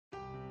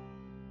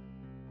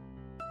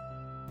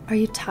Are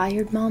you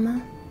tired,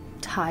 mama?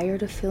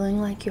 Tired of feeling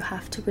like you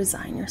have to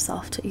resign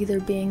yourself to either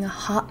being a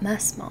hot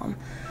mess mom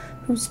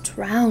who's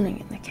drowning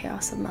in the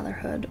chaos of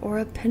motherhood, or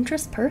a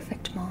Pinterest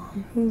perfect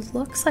mom who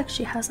looks like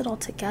she has it all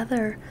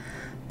together,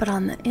 but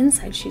on the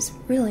inside she's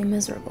really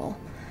miserable?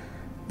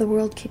 The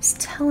world keeps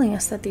telling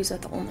us that these are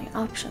the only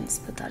options,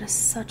 but that is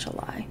such a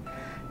lie.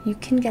 You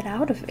can get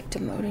out of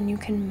victim mode and you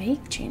can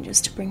make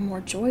changes to bring more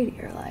joy to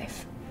your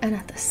life. And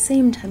at the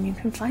same time, you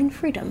can find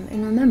freedom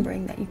in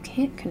remembering that you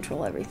can't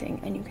control everything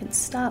and you can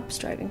stop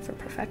striving for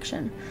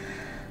perfection.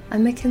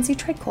 I'm Mackenzie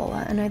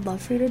Tricola, and I'd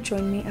love for you to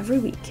join me every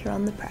week here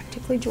on the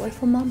Practically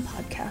Joyful Mom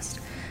podcast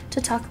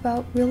to talk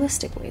about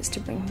realistic ways to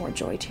bring more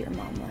joy to your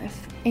mom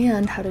life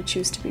and how to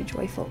choose to be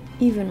joyful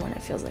even when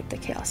it feels like the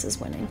chaos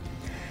is winning.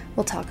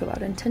 We'll talk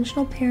about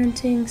intentional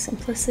parenting,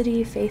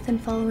 simplicity, faith in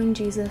following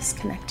Jesus,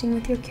 connecting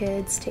with your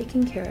kids,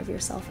 taking care of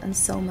yourself, and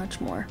so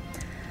much more.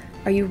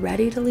 Are you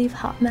ready to leave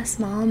hot mess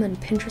mom and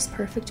Pinterest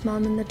perfect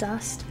mom in the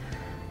dust?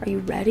 Are you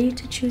ready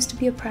to choose to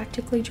be a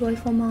practically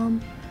joyful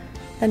mom?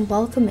 Then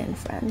welcome in,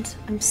 friend.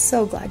 I'm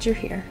so glad you're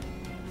here.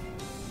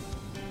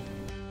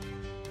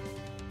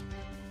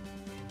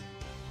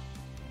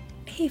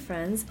 Hey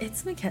friends,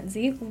 it's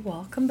Mackenzie.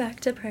 Welcome back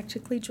to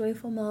Practically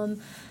Joyful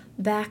Mom.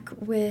 Back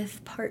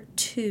with part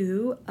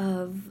 2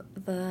 of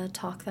the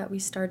talk that we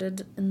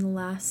started in the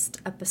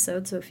last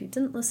episode. So if you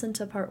didn't listen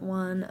to part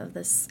 1 of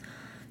this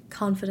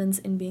confidence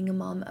in being a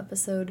mom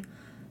episode,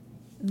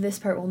 this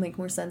part will make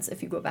more sense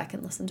if you go back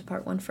and listen to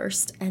part 1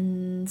 first.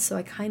 And so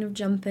I kind of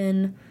jump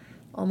in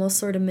almost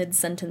sort of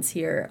mid-sentence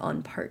here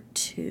on part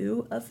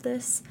 2 of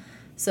this.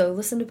 So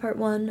listen to part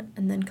 1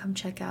 and then come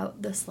check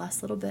out this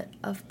last little bit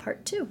of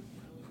part 2.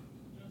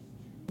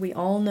 We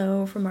all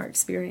know from our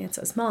experience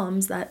as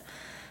moms that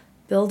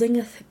building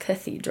a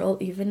cathedral,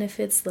 even if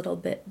it's little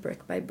bit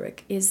brick by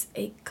brick, is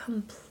a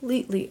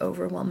completely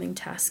overwhelming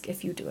task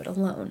if you do it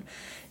alone.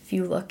 If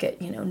you look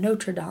at,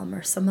 Notre Dame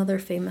or some other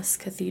famous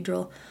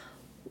cathedral,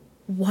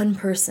 one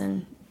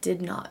person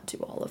did not do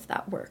all of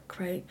that work,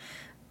 right?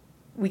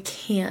 We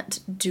can't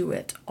do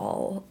it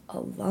all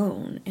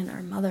alone in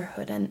our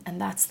motherhood,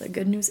 and that's the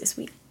good news, is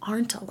we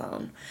aren't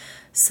alone.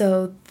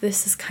 So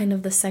this is kind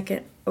of the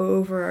second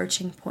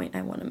overarching point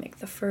I want to make.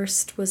 The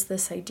first was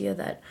this idea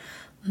that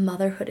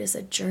motherhood is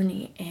a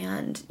journey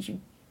and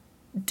you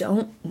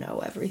don't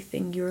know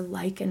everything. You're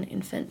like an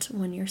infant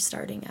when you're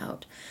starting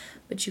out,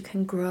 but you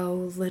can grow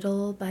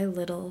little by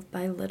little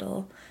by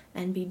little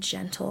and be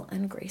gentle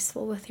and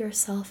graceful with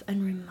yourself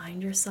and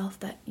remind yourself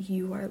that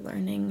you are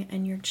learning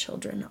and your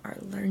children are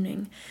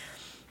learning.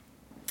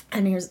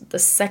 And here's the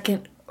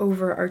second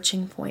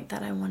overarching point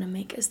that I want to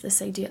make, is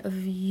this idea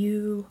of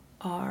you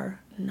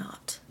are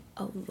not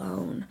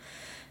alone.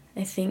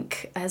 I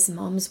think as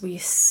moms, we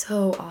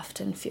so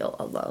often feel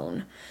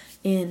alone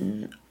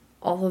in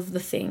all of the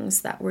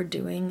things that we're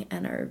doing,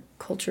 and our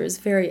culture is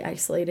very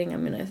isolating.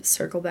 I'm going to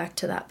circle back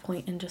to that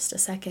point in just a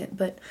second,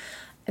 but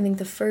I think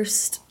the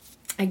first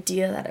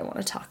idea that I want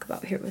to talk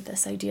about here with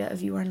this idea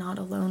of you are not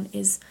alone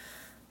is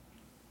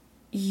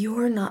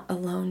you're not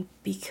alone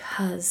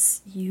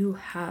because you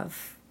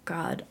have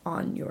God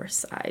on your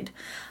side.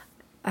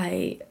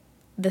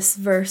 This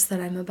verse that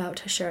I'm about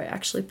to share, I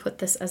actually put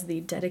this as the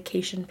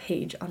dedication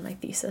page on my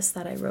thesis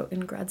that I wrote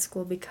in grad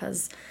school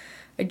because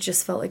I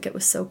just felt like it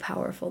was so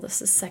powerful.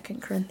 This is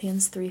 2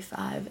 Corinthians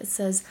 3:5. It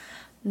says,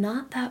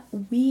 "Not that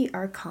we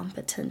are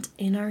competent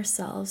in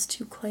ourselves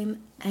to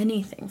claim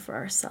anything for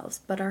ourselves,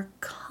 but our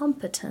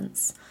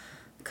competence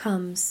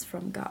comes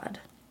from God."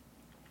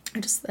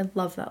 I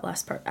love that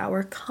last part.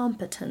 Our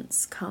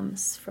competence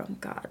comes from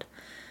God.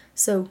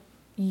 So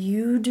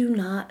you do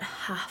not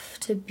have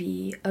to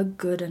be a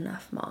good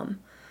enough mom.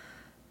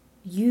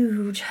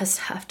 You just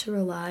have to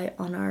rely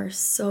on our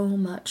so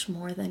much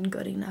more than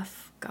good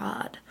enough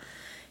God.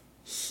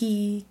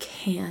 He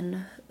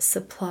can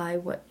supply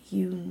what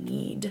you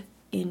need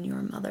in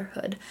your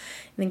motherhood.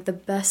 I think the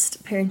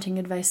best parenting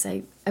advice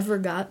I ever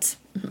got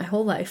my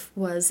whole life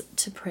was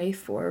to pray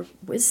for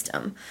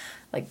wisdom.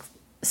 Like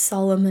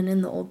Solomon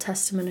in the Old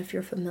Testament, if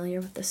you're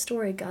familiar with the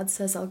story, God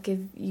says, "I'll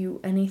give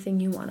you anything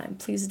you want. I'm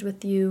pleased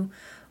with you.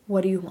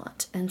 What do you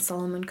want?" And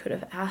Solomon could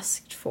have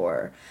asked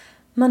for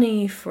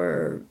money,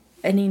 for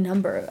any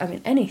number,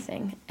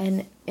 anything.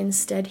 And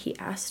instead he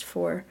asked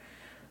for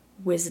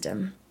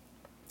wisdom.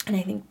 And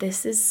I think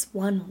this is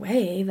one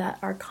way that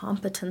our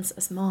competence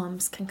as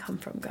moms can come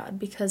from God,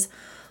 because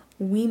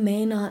we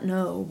may not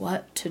know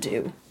what to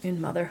do in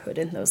motherhood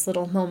in those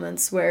little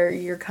moments where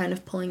you're kind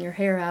of pulling your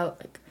hair out,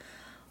 like,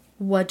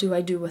 what do I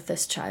do with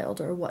this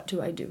child, or what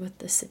do I do with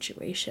this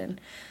situation?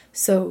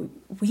 So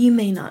we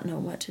may not know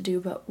what to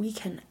do, but we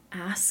can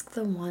ask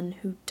the one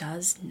who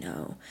does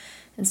know.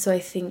 And so I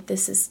think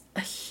this is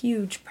a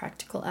huge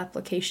practical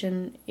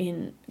application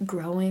in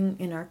growing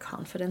in our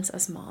confidence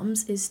as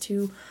moms, is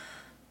to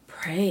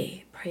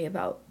pray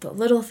about the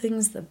little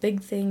things, the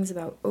big things,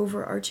 about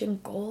overarching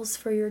goals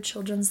for your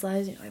children's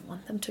lives. I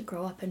want them to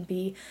grow up and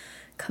be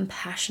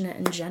compassionate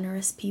and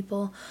generous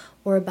people,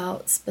 or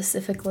about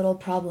specific little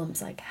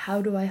problems like,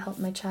 how do I help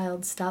my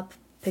child stop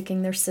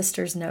picking their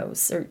sister's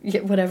nose or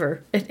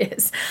whatever it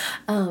is.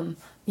 You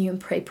can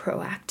pray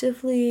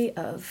proactively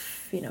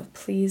of,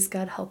 please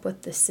God, help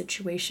with this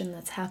situation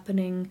that's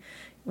happening,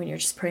 when you're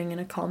just praying in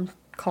a calm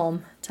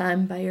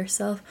time by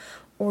yourself.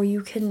 Or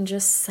you can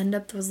just send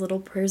up those little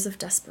prayers of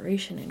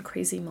desperation in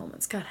crazy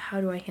moments. God,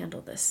 how do I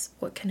handle this?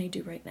 What can I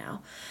do right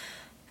now?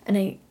 And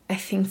I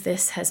think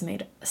this has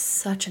made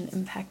such an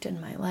impact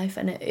in my life.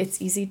 And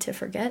it's easy to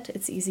forget.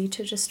 It's easy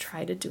to just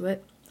try to do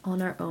it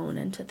on our own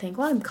and to think,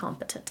 well, I'm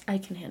competent. I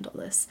can handle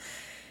this.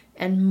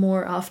 And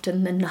more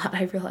often than not,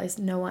 I realize,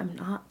 no, I'm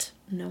not.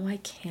 No, I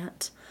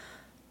can't.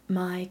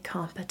 My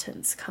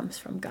competence comes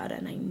from God,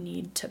 and I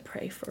need to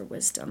pray for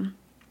wisdom.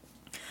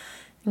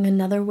 And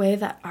another way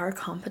that our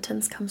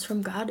competence comes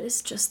from God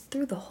is just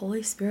through the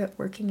Holy Spirit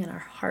working in our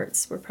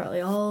hearts. We're probably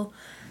all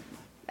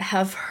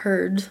have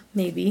heard,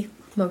 maybe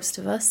most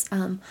of us,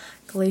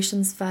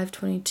 Galatians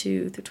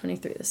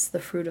 5:22-23. This is the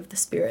fruit of the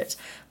Spirit.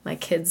 My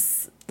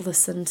kids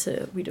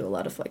we do a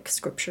lot of like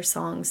scripture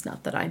songs,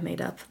 not that I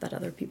made up, that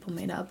other people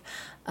made up.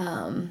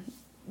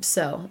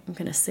 So I'm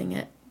going to sing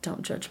it.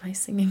 Don't judge my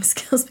singing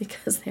skills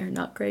because they are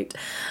not great.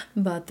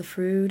 But the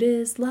fruit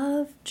is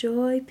love,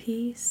 joy,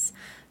 peace,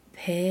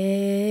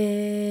 patience,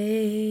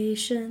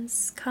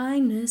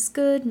 kindness,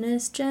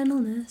 goodness,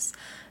 gentleness,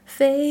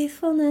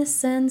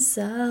 faithfulness, and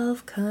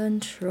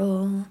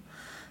self-control.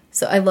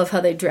 So I love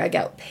how they drag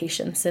out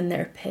patience in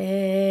their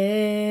patience,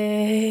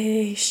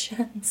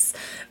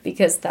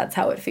 because that's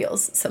how it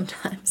feels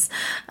sometimes.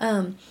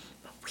 But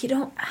we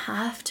don't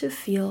have to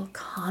feel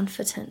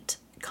confident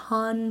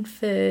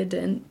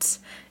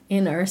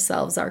in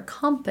ourselves. Our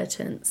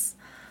competence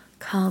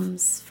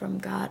comes from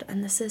God.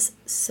 And this is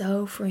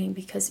so freeing,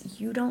 because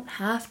you don't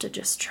have to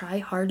just try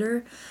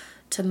harder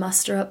to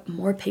muster up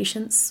more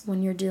patience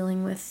when you're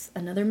dealing with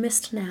another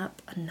missed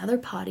nap, another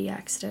potty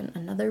accident,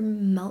 another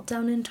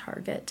meltdown in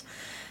Target.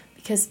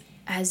 Because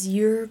as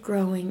you're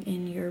growing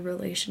in your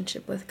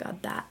relationship with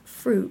God, that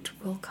fruit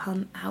will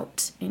come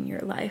out in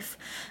your life.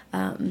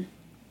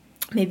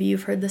 Maybe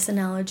you've heard this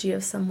analogy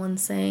of someone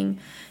saying,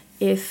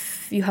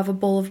 if you have a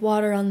bowl of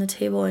water on the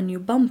table and you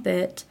bump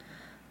it,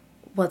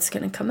 what's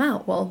going to come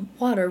out? Well,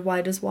 water.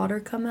 Why does water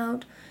come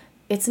out?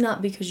 It's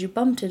not because you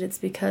bumped it, it's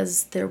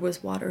because there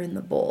was water in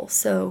the bowl.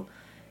 So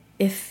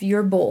if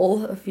your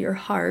bowl of your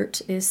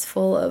heart is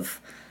full of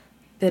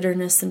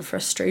bitterness and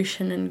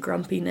frustration and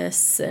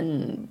grumpiness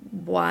and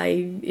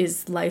why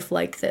is life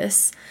like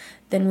this,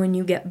 then when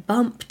you get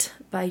bumped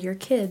by your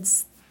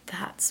kids,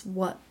 that's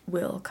what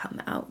will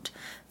come out.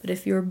 But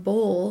if your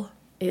bowl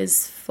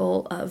is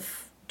full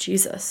of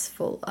Jesus,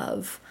 full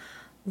of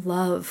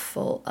love,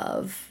 full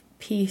of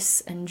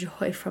peace and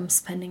joy from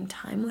spending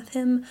time with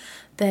him,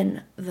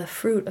 then the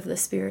fruit of the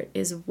Spirit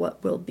is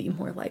what will be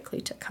more likely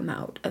to come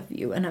out of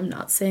you. And I'm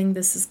not saying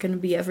this is going to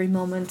be every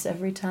moment,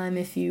 every time.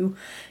 If you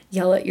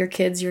yell at your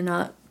kids, you're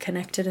not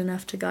connected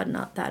enough to God.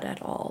 Not that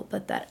at all.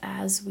 But that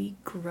as we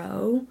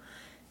grow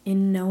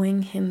in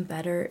knowing him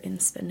better, in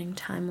spending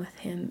time with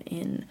him,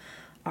 in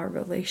our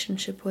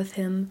relationship with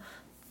him,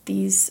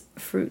 these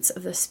fruits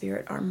of the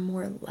Spirit are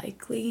more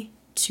likely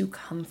to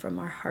come from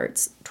our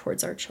hearts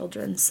towards our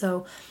children.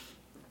 So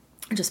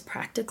just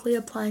practically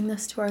applying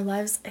this to our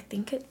lives, I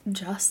think it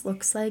just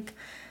looks like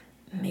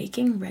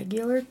making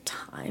regular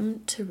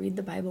time to read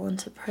the Bible and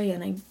to pray.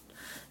 And I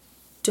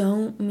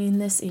don't mean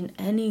this in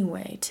any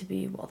way to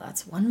be, well,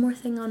 that's one more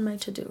thing on my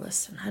to-do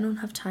list and I don't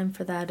have time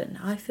for that, and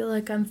now I feel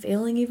like I'm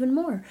failing even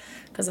more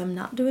because I'm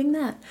not doing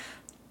that.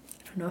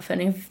 I don't know if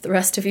any of the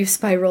rest of you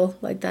spiral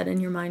like that in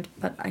your mind,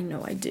 but I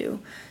know I do.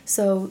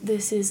 So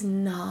this is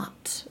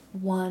not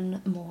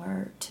one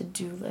more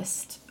to-do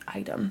list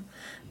item,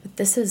 but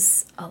this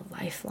is a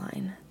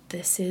lifeline.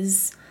 This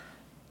is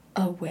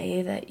a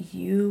way that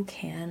you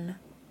can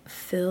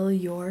fill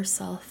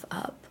yourself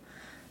up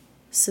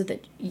so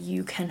that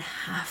you can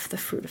have the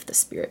fruit of the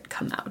Spirit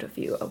come out of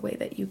you, a way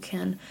that you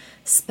can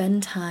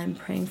spend time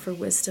praying for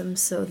wisdom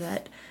so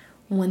that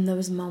when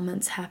those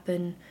moments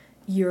happen,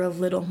 you're a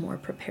little more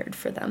prepared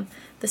for them.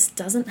 This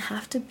doesn't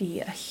have to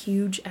be a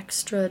huge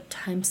extra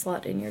time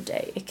slot in your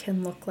day. It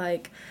can look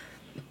like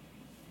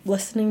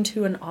listening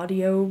to an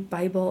audio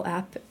Bible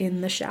app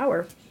in the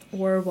shower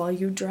or while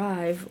you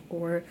drive,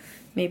 or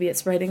maybe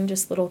it's writing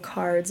just little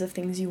cards of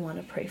things you want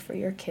to pray for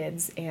your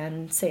kids,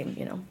 and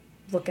same,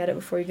 look at it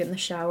before you get in the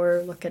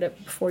shower, look at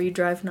it before you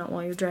drive, not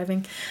while you're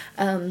driving,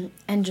 and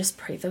just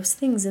pray those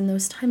things in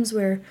those times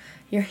where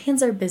your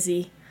hands are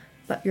busy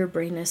but your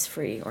brain is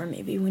free, or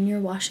maybe when you're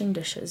washing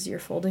dishes, you're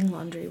folding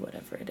laundry,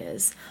 whatever it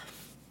is.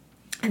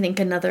 I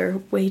think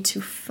another way to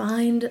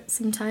find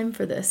some time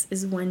for this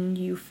is when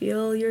you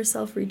feel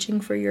yourself reaching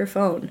for your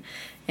phone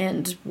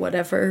and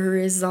whatever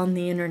is on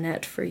the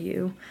internet for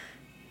you.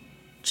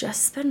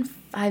 Just spend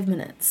 5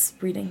 minutes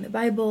reading the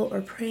Bible or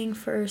praying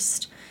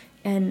first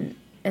and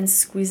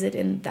squeeze it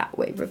in that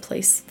way.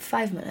 Replace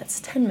 5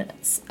 minutes, 10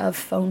 minutes of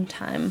phone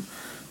time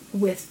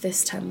with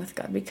this time with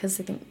God, because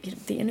I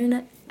think the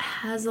internet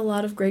has a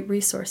lot of great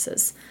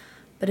resources,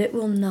 but it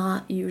will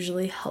not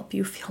usually help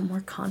you feel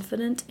more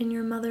confident in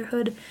your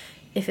motherhood.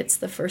 if it's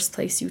the first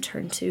place you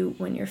turn to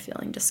when you're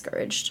feeling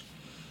discouraged.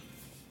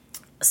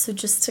 So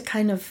just to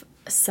kind of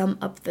sum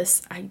up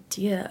this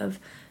idea of,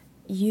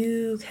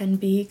 you can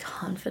be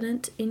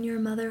confident in your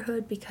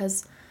motherhood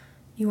because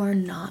you are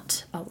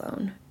not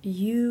alone.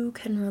 You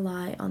can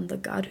rely on the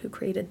God who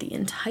created the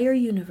entire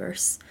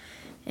universe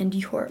and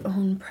your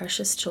own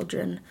precious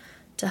children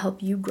to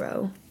help you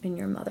grow in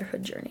your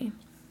motherhood journey.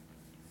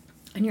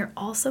 And you're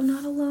also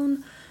not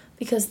alone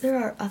because there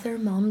are other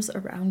moms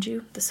around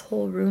you, this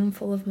whole room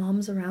full of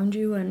moms around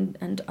you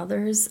and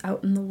others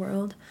out in the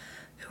world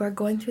who are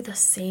going through the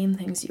same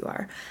things you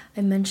are.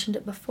 I mentioned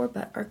it before,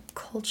 but our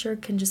culture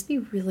can just be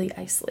really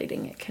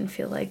isolating. It can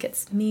feel like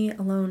it's me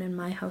alone in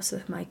my house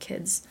with my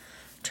kids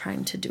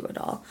trying to do it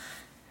all.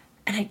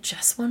 And I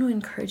just want to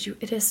encourage you,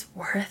 it is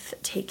worth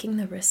taking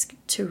the risk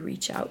to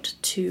reach out,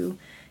 to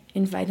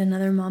invite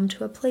another mom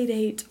to a play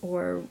date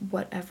or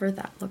whatever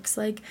that looks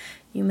like.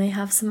 You may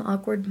have some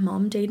awkward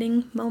mom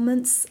dating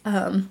moments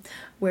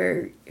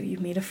where you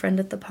meet a friend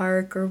at the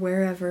park or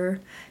wherever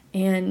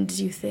and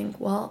you think,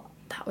 well,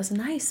 that was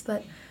nice,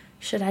 but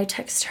should I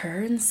text her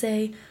and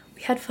say,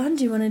 we had fun,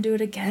 do you want to do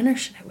it again? Or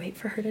should I wait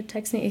for her to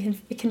text me?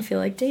 It can feel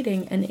like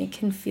dating, and it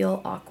can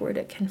feel awkward.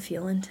 It can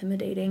feel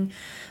intimidating,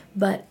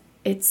 but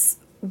it's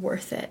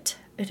worth it.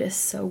 It is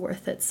so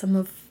worth it. Some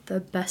of the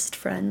best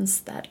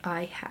friends that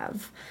I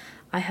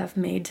have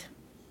made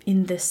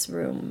in this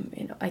room.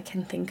 I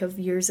can think of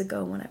years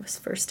ago when I was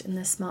first in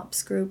this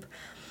MOPS group.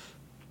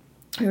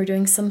 We were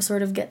doing some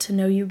sort of get to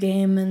know you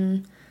game,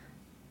 and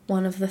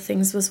one of the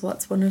things was,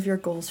 what's one of your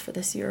goals for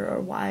this year, or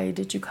why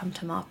did you come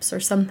to MOPS or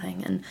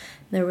something? And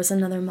there was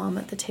another mom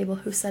at the table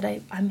who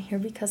said, I'm here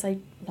because I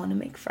want to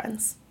make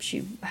friends.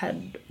 She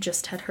had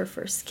just had her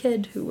first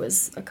kid who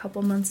was a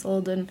couple months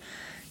old, and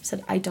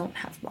said, I don't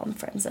have mom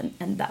friends,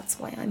 and that's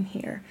why I'm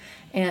here.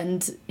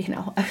 And,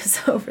 I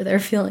was over there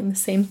feeling the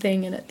same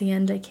thing, and at the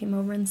end I came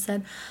over and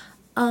said,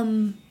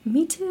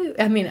 me too.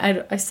 I mean,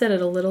 I said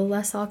it a little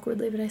less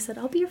awkwardly, but I said,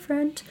 I'll be your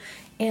friend.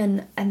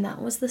 And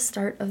that was the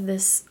start of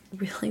this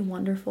really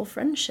wonderful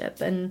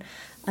friendship. And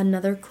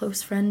another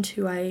close friend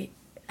who I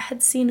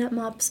had seen at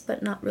MOPS,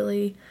 but not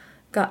really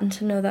gotten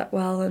to know that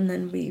well. And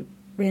then we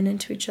ran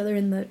into each other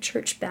in the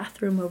church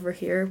bathroom over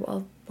here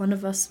while one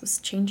of us was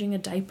changing a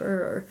diaper,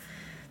 or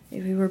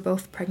maybe we were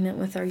both pregnant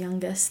with our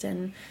youngest,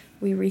 and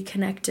we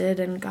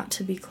reconnected and got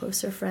to be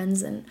closer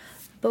friends. And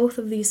both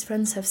of these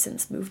friends have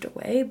since moved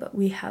away, but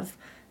we have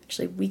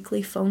actually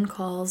weekly phone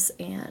calls,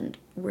 and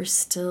we're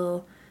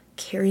still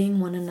carrying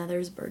one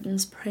another's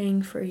burdens,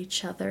 praying for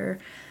each other.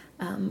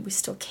 We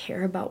still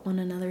care about one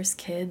another's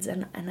kids,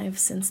 and I've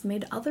since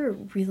made other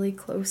really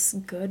close,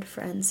 good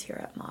friends here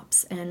at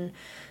MOPS. And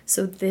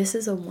so this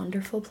is a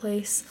wonderful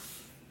place.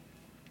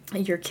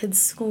 Your kids'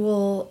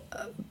 school,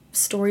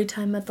 story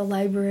time at the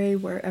library,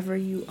 wherever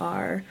you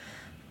are,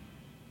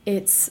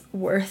 it's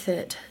worth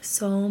it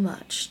so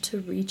much to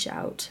reach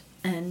out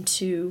and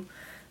to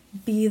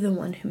be the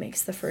one who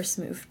makes the first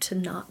move, to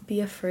not be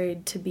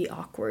afraid to be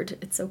awkward.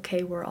 It's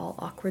okay, we're all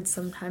awkward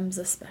sometimes,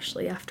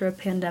 especially after a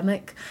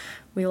pandemic.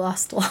 We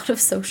lost a lot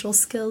of social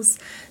skills.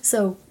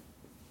 So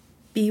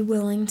be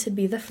willing to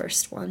be the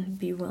first one,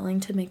 be willing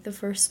to make the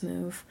first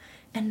move,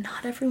 and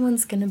not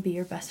everyone's gonna be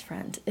your best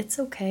friend. It's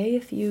okay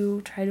if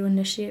you try to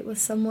initiate with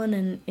someone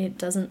and it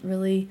doesn't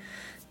really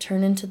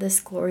turn into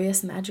this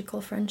glorious, magical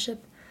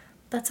friendship.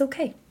 That's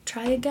okay.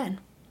 Try again.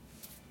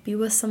 Be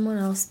with someone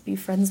else, be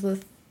friends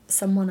with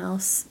someone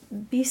else,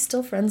 be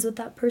still friends with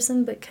that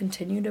person, but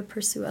continue to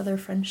pursue other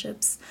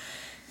friendships.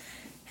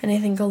 And I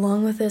think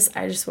along with this,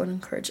 I just want to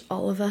encourage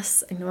all of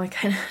us, I know I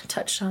kind of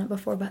touched on it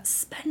before, but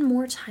spend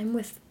more time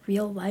with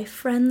real life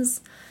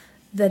friends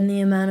than the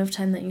amount of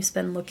time that you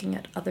spend looking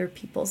at other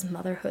people's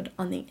motherhood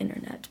on the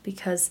internet.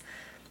 Because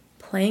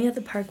playing at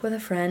the park with a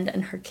friend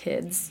and her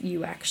kids,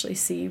 you actually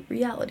see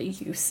reality.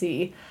 You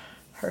see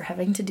her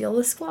having to deal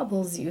with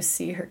squabbles, you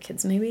see her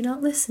kids maybe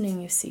not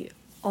listening, you see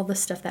all the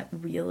stuff that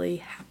really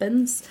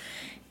happens.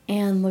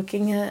 And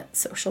looking at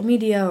social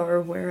media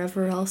or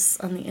wherever else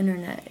on the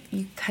internet,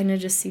 you kind of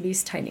just see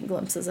these tiny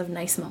glimpses of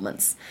nice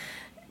moments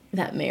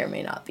that may or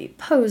may not be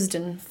posed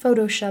and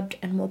photoshopped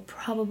and will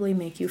probably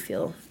make you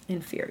feel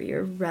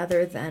inferior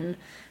rather than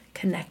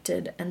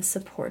connected and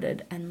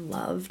supported and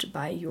loved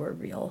by your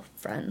real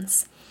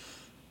friends.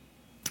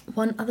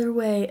 One other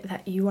way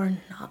that you are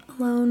not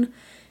alone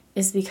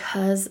is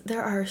because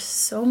there are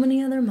so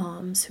many other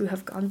moms who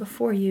have gone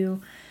before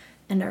you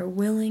and are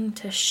willing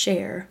to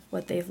share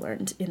what they've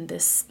learned in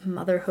this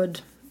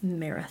motherhood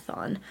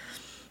marathon.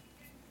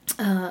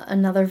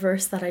 Another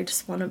verse that I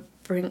just want to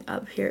bring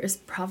up here is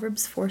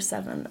Proverbs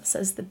 4:7 that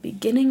says, "The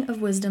beginning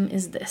of wisdom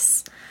is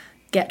this,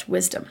 get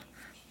wisdom.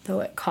 Though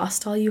it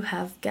cost all you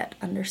have, get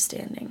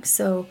understanding."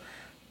 So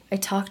I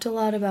talked a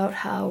lot about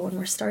how when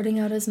we're starting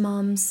out as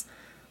moms,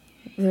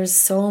 there's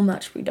so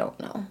much we don't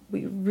know.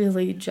 We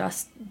really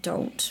just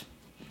don't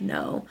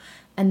know.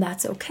 And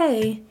that's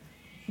okay.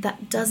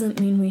 That doesn't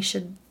mean we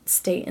should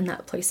stay in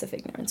that place of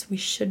ignorance. We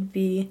should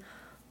be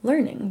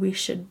learning. We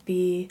should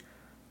be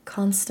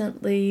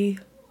constantly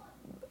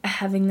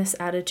having this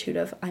attitude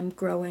of, I'm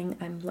growing,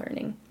 I'm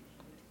learning.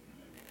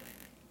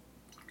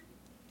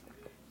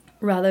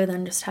 rather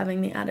than just having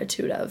the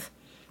attitude of,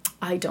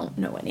 I don't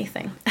know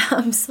anything.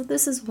 So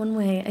this is one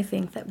way I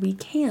think that we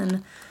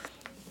can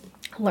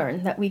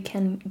learn, that we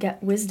can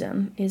get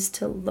wisdom, is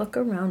to look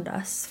around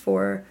us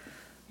for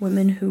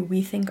women who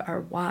we think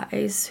are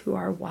wise, who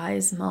are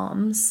wise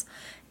moms,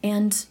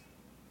 and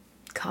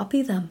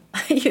copy them.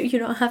 You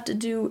don't have to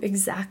do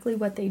exactly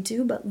what they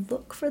do, but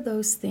look for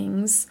those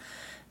things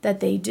that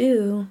they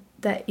do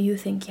that you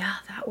think, yeah,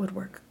 that would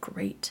work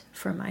great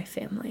for my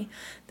family.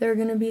 There are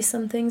going to be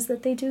some things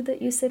that they do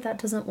that you say, that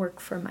doesn't work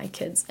for my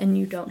kids, and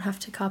you don't have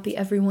to copy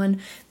everyone.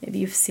 Maybe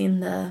you've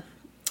seen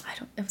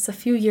it was a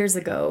few years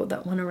ago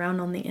that went around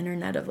on the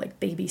internet of like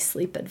baby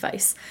sleep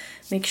advice.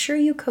 Make sure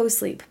you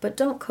co-sleep, but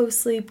don't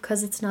co-sleep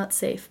because it's not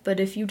safe. But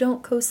if you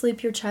don't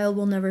co-sleep, your child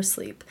will never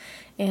sleep.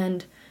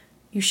 And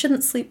you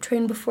shouldn't sleep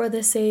train before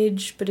this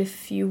age, but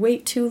if you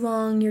wait too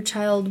long, your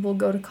child will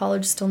go to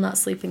college still not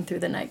sleeping through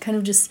the night. Kind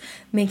of just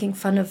making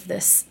fun of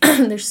this.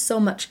 There's so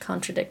much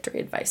contradictory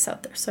advice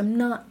out there. So I'm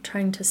not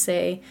trying to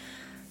say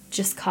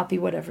just copy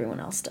what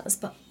everyone else does,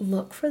 but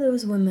look for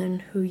those women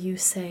who you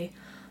say,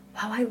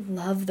 wow, I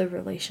love the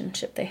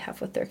relationship they have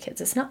with their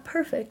kids. It's not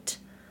perfect,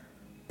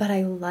 but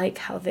I like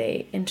how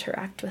they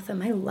interact with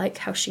them. I like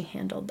how she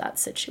handled that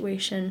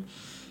situation.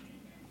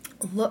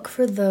 Look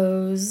for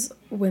those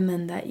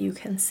women that you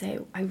can say,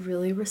 I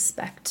really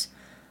respect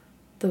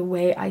the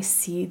way I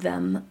see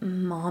them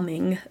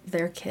momming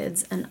their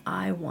kids, and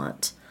I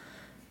want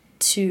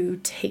to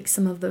take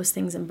some of those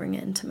things and bring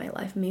it into my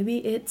life. Maybe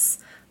it's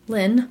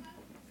Lynn,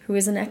 who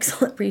is an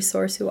excellent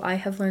resource, who I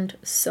have learned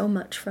so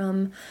much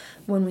from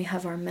when we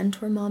have our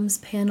Mentor Moms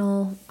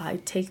panel.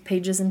 I take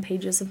pages and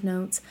pages of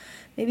notes.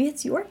 Maybe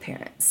it's your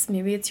parents.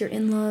 Maybe it's your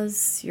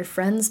in-laws, your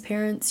friends'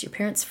 parents, your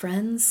parents'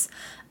 friends.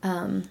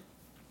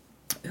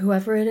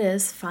 Whoever it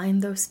is,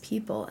 find those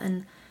people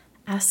and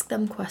ask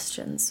them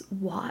questions.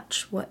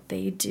 Watch what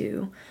they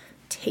do.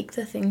 Take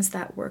the things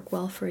that work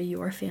well for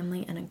your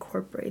family and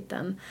incorporate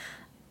them.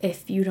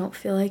 If you don't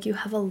feel like you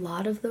have a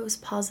lot of those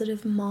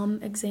positive mom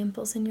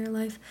examples in your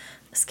life,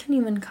 this can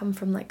even come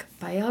from like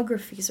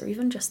biographies or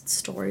even just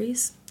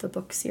stories. The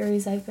book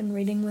series I've been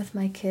reading with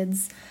my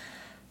kids,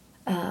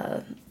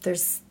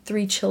 there's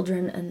 3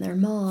 children and their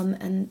mom,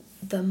 and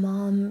the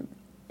mom,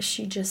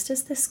 she just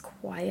is this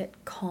quiet,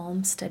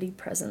 calm, steady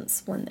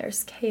presence when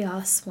there's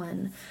chaos,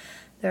 when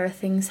there are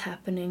things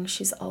happening.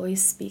 She's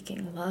always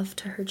speaking love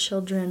to her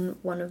children.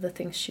 One of the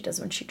things she does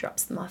when she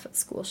drops them off at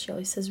school, she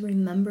always says,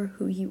 remember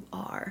who you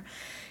are.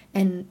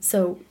 And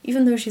so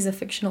even though she's a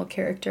fictional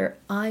character,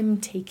 I'm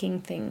taking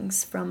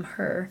things from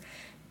her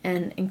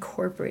and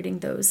incorporating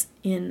those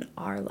in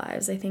our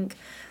lives. I think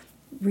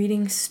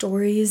reading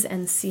stories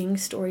and seeing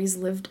stories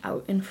lived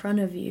out in front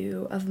of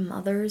you of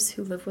mothers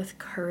who live with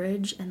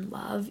courage and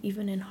love,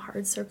 even in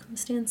hard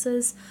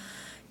circumstances,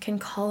 can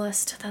call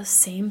us to those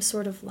same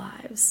sort of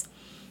lives.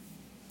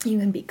 You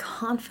can be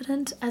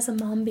confident as a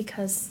mom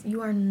because you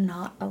are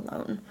not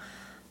alone.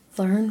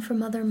 Learn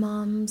from other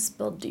moms,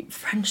 build deep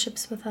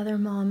friendships with other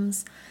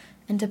moms,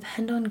 and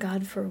depend on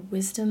God for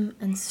wisdom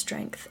and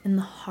strength in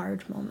the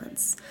hard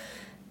moments.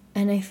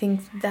 And I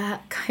think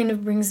that kind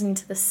of brings me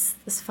to this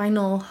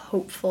final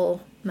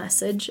hopeful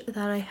message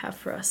that I have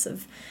for us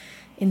of,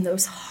 in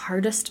those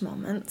hardest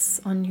moments,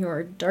 on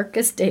your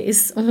darkest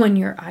days, when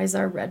your eyes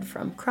are red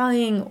from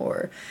crying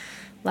or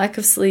lack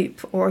of sleep,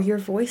 or your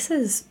voice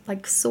is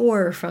like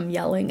sore from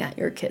yelling at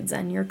your kids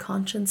and your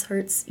conscience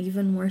hurts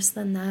even worse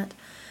than that,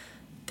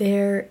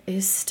 there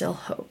is still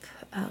hope.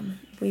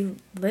 We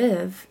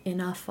live in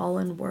a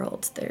fallen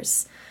world.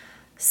 There's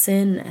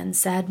sin and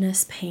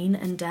sadness, pain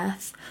and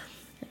death.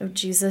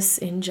 Jesus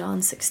in John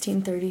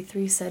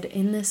 16:33 said,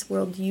 in this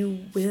world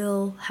you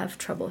will have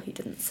trouble. He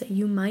didn't say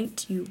you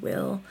might, you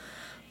will,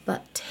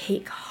 but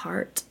take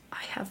heart.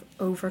 I have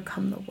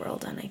overcome the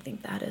world. And I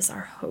think that is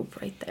our hope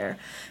right there.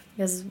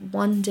 Because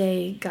one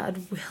day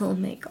God will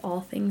make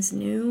all things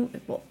new.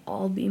 It will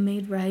all be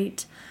made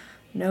right.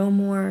 No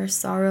more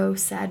sorrow,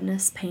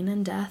 sadness, pain,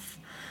 and death.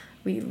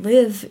 We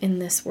live in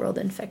this world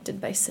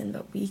infected by sin,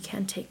 but we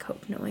can take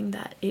hope knowing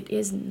that it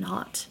is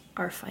not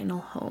our final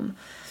home.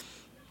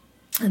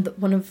 And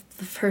one of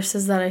the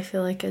verses that I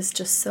feel like is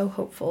just so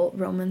hopeful,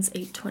 Romans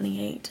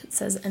 8:28, it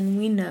says, and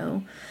we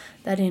know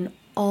that in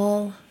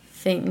all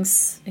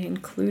things,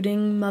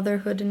 including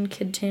motherhood and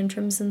kid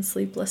tantrums and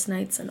sleepless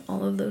nights and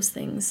all of those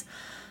things,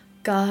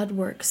 God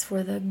works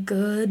for the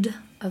good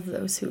of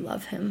those who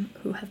love him,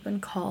 who have been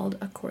called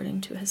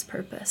according to his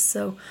purpose.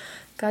 So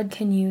God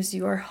can use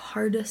your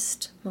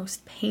hardest,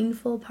 most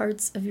painful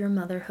parts of your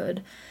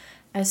motherhood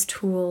as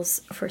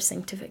tools for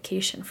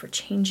sanctification, for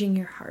changing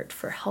your heart,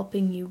 for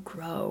helping you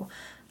grow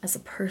as a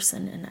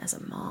person and as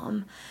a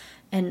mom.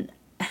 And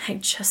I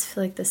just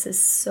feel like this is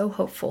so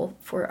hopeful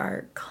for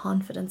our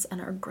confidence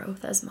and our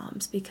growth as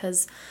moms,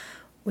 because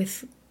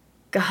with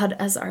God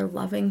as our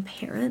loving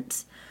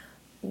parent,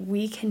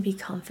 we can be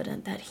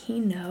confident that he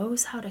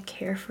knows how to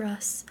care for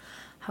us,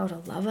 how to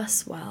love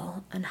us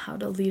well, and how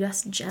to lead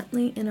us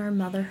gently in our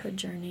motherhood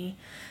journey.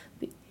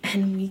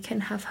 And we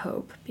can have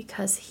hope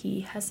because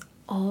he has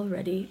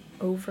already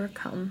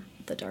overcome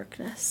the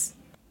darkness.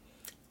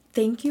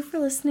 thank you for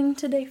listening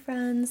today,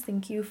 friends.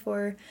 Thank you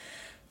for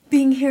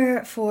being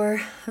here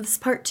for this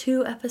part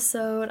 2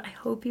 episode. I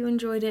hope you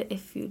enjoyed it.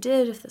 If you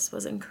did, if this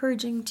was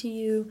encouraging to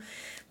you,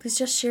 please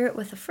just share it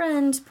with a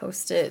friend,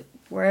 post it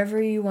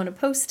wherever you want to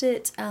post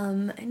it,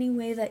 any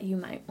way that you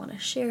might want to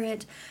share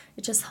it.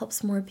 It just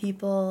helps more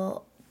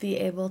people be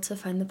able to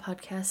find the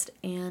podcast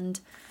and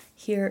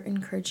hear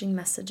encouraging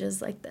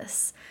messages like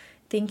this.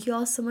 Thank you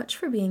all so much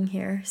for being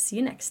here. See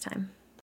you next time.